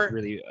they are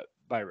really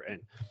Bahrain.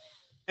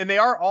 And they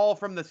are all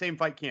from the same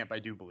fight camp, I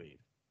do believe.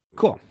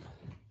 Cool.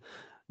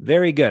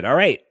 Very good. All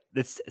right.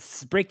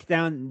 Let's break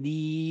down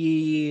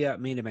the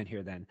main event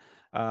here then.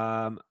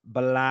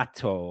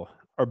 Bellator.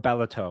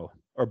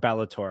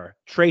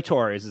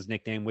 Traitor is his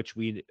nickname, which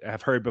we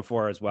have heard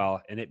before as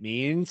well. And it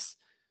means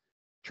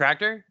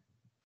tractor?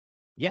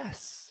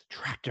 Yes,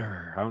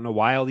 tractor. I don't know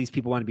why all these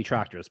people want to be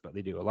tractors, but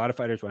they do. A lot of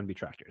fighters want to be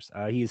tractors.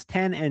 He's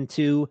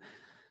 10-2,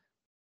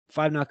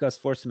 5 knockouts,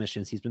 4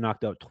 submissions. He's been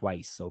knocked out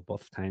twice. So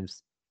both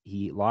times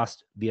he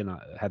lost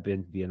have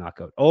been via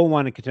knockout.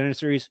 0-1 in Contender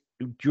Series.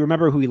 Do you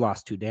remember who he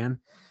lost to, Dan?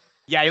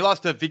 Yeah, he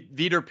lost to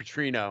Vitor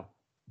Petrino.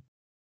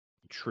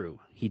 true.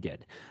 He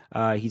did.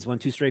 He's won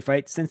 2 straight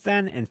fights since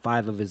then, and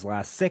 5 of his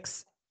last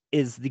 6.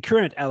 Is the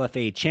current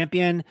LFA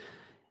champion,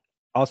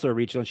 also a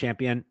regional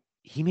champion.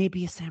 He may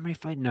be a samurai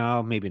fight.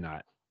 No, maybe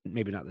not.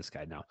 Maybe not this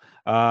guy.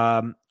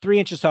 No. 3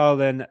 inches taller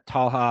than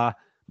Talha,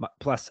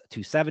 plus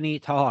 270.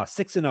 Talha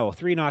 6-0,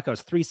 3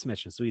 knockouts, 3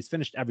 submissions. So he's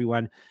finished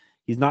everyone.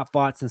 He's not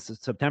fought since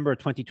September of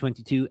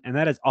 2022, and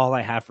that is all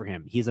I have for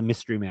him. He's a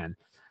mystery man.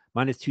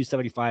 Minus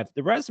 275.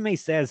 The resume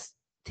says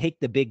take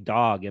the big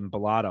dog in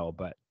Bellato,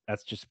 but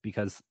that's just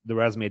because the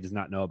resume does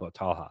not know about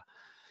Talha.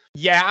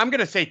 Yeah, I'm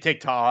gonna say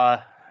take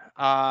Talha.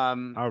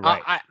 All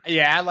right.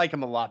 I like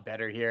him a lot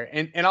better here.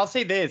 And I'll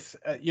say this,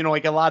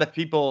 like a lot of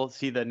people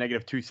see the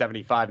negative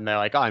 275 and they're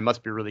like, oh, he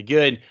must be really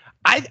good.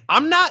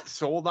 I'm not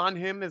sold on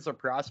him as a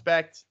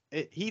prospect.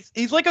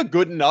 He's like a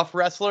good enough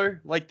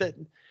wrestler. Like that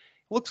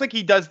looks like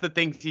he does the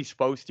things he's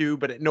supposed to,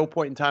 but at no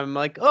point in time I'm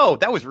like, oh,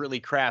 that was really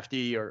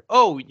crafty, or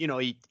oh,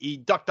 he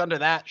ducked under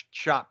that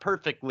shot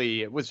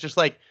perfectly. It was just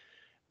like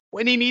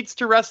when he needs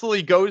to wrestle,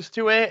 he goes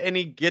to it and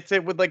he gets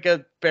it with like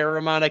a fair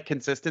amount of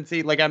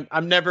consistency. Like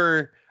I'm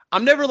never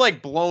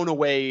like blown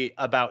away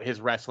about his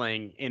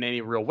wrestling in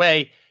any real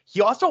way. He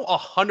also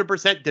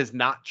 100% does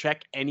not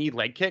check any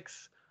leg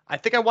kicks. I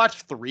think I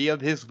watched 3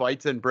 of his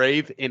fights in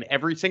Brave. In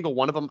every single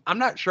one of them, I'm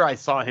not sure I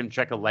saw him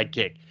check a leg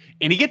kick,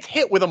 and he gets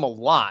hit with them a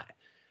lot.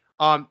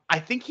 I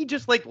think he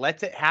just like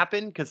lets it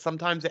happen because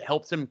sometimes it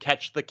helps him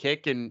catch the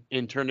kick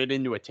and turn it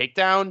into a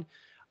takedown.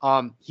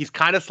 He's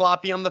kind of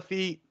sloppy on the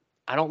feet.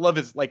 I don't love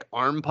his like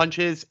arm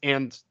punches,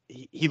 and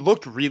he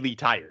looked really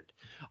tired.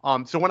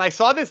 So when I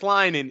saw this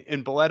line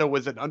in Bellato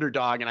was an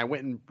underdog, and I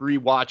went and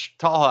rewatched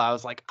Talha, I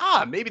was like,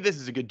 maybe this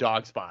is a good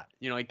dog spot.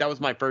 Like that was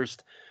my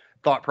first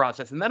thought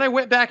process. And then I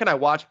went back and I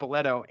watched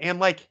Bellato,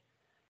 and like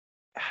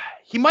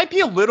he might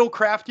be a little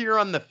craftier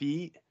on the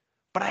feet,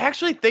 but I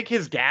actually think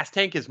his gas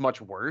tank is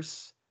much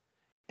worse.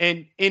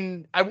 And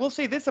I will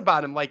say this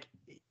about him, like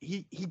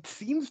he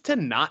seems to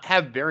not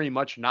have very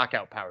much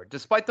knockout power,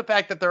 despite the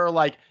fact that there are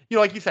like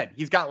you said,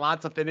 he's got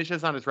lots of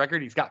finishes on his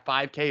record. He's got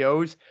 5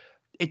 KOs.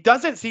 It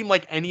doesn't seem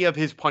like any of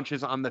his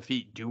punches on the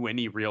feet do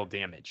any real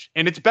damage.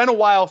 And it's been a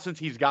while since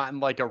he's gotten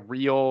like a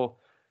real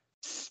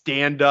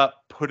stand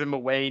up, put him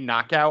away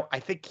knockout. I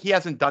think he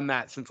hasn't done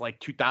that since like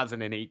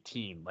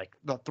 2018, like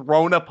the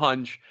thrown a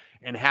punch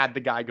and had the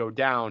guy go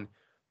down.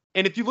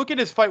 And if you look at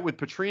his fight with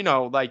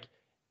Petrino, like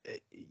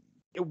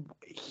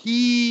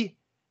he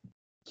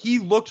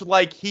looked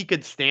like he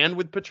could stand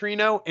with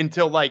Petrino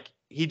until like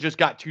he just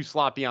got too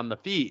sloppy on the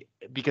feet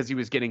because he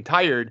was getting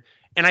tired.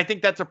 And I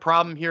think that's a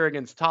problem here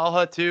against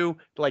Talha too.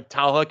 Like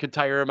Talha could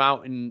tire him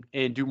out and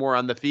do more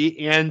on the feet.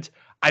 And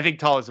I think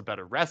Talha's a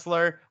better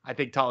wrestler. I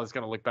think Talha's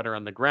going to look better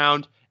on the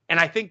ground. And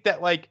I think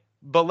that like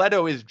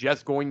Bellato is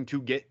just going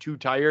to get too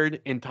tired,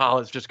 and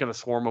Talha's just going to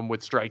swarm him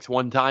with strikes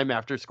one time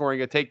after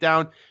scoring a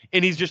takedown,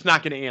 and he's just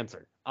not going to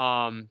answer.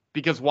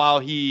 Because while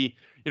he,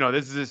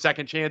 this is his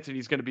second chance, and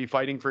he's going to be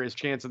fighting for his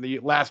chance in the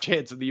last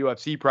chance in the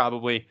UFC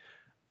probably.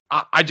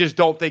 I just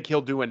don't think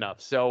he'll do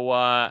enough. So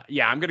I'm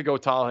going to go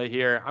Talha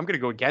here. I'm going to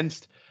go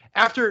against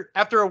after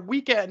a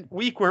week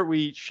where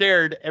we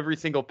shared every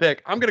single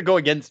pick. I'm going to go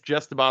against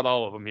just about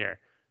all of them here.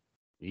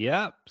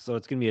 Yeah, so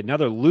it's going to be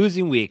another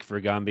losing week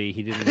for Gumby.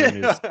 He didn't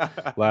learn his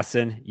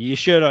lesson. You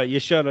should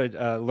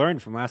have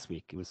learned from last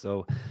week. It was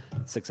so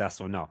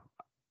successful. No,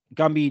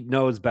 Gumby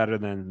knows better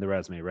than the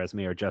resume.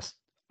 Resume are just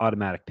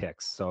automatic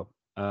picks. So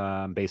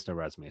based on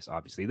resumes,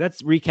 obviously.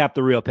 Let's recap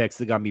the real picks,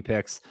 the Gumby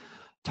picks.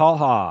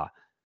 Talha,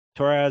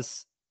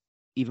 Torres,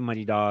 even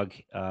money dog.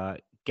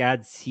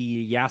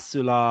 Gadzi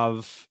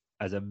Yasulov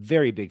as a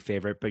very big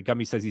favorite, but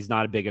Gumby says he's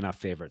not a big enough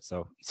favorite.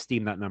 So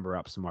steam that number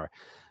up some more.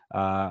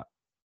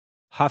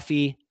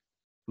 Huffy,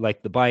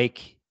 like the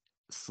bike,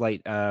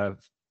 slight dog,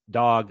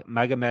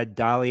 Magomed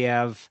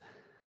Daliev,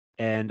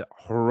 and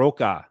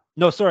Horoka.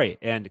 No, sorry,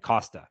 and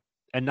Costa.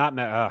 And not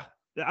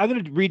I'm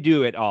going to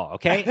redo it all,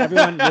 okay?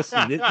 Everyone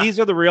listen. These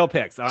are the real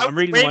picks. I'm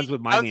reading the ones with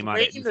my name on it.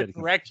 I was waiting to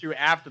correct you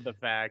after the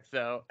fact,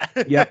 so.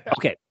 Yeah,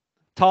 okay.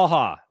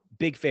 Talha,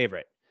 big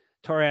favorite.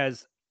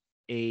 Torres,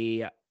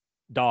 a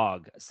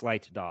dog,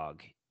 slight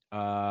dog.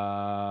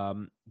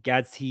 Gadzi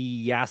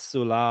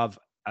Yasulov,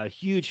 a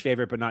huge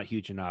favorite, but not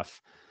huge enough.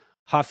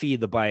 Huffy,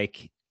 the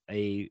bike,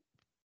 a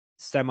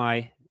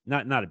semi,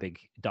 not a big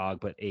dog,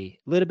 but a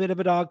little bit of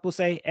a dog, we'll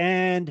say.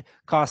 And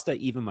Costa,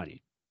 even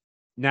money.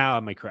 Now,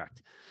 am I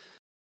correct?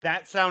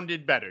 That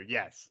sounded better,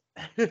 yes.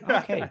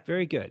 Okay,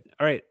 very good.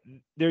 All right,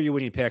 there are your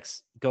winning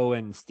picks. Go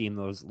and steam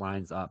those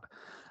lines up.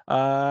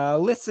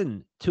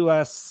 Listen to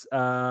us.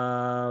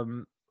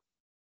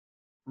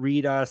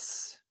 Read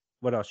us.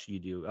 What else should you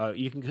do?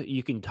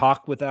 You can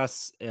talk with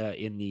us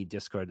in the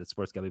Discord at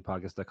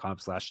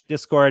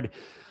sportsgamblingpodcast.com/Discord.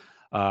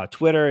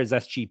 Twitter is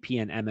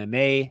SGP and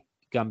MMA.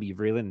 Gumby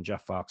Vreeland and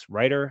Jeff Fox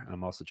Writer.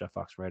 I'm also Jeff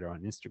Fox Writer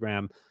on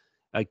Instagram.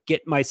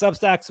 Get my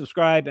Substack,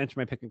 subscribe, enter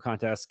my pick and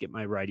contest, get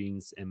my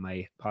writings and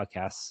my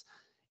podcasts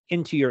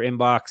into your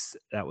inbox.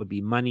 That would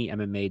be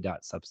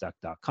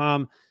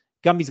moneymma.substack.com.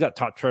 Gumby's got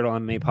Top Turtle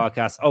MMA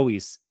podcast,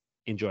 always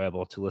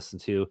enjoyable to listen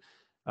to.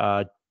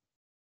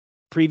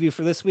 Preview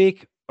for this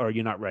week, or are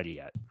you not ready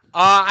yet?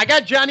 I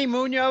got Johnny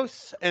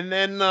Munoz, and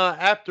then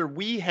after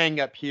we hang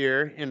up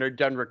here and are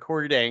done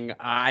recording,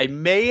 I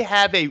may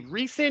have a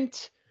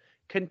recent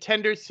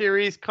Contender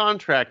Series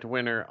contract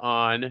winner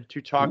on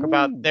to talk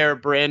about Ooh, their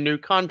brand new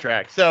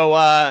contract. So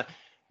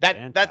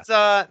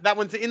that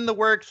one's in the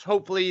works.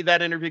 Hopefully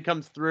that interview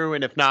comes through,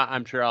 and if not,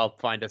 I'm sure I'll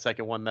find a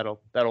second one that'll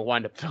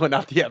wind up filling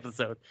out the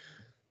episode.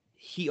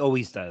 he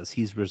always does.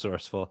 He's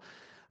resourceful.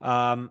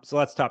 So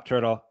let's top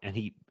Turtle, and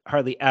he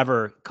hardly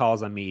ever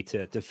calls on me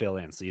to fill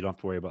in, so you don't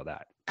have to worry about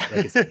that.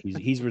 Like I said,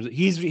 he's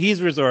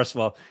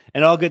resourceful,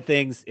 and all good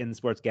things in the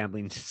sports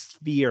gambling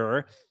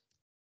sphere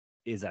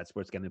is at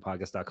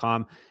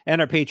sportsgamblingpodcast.com,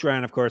 and our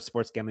Patreon, of course,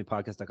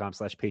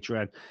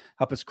 sportsgamblingpodcast.com/Patreon.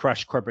 Help us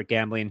crush corporate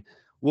gambling.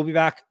 We'll be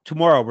back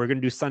tomorrow. We're going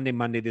to do Sunday,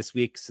 Monday this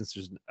week since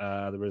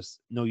there was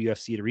no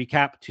UFC to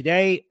recap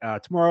today.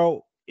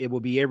 Tomorrow it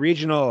will be a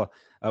regional,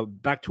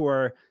 back to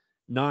our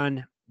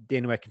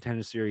non-Dana White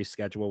Contender Series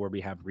schedule where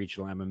we have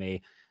regional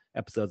MMA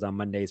episodes on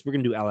Mondays. We're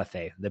going to do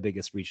LFA, the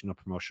biggest regional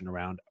promotion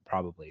around,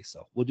 probably.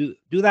 So we'll do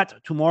that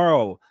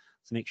tomorrow.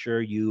 So make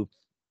sure you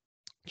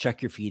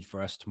check your feed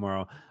for us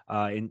tomorrow.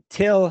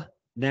 Until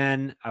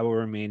then, I will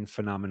remain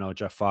phenomenal,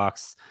 Jeff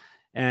Fox,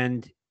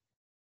 and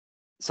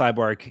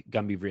Cyborg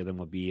Gumby Vreeland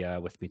will be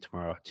with me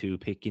tomorrow to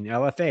picking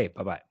LFA.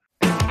 Bye-bye.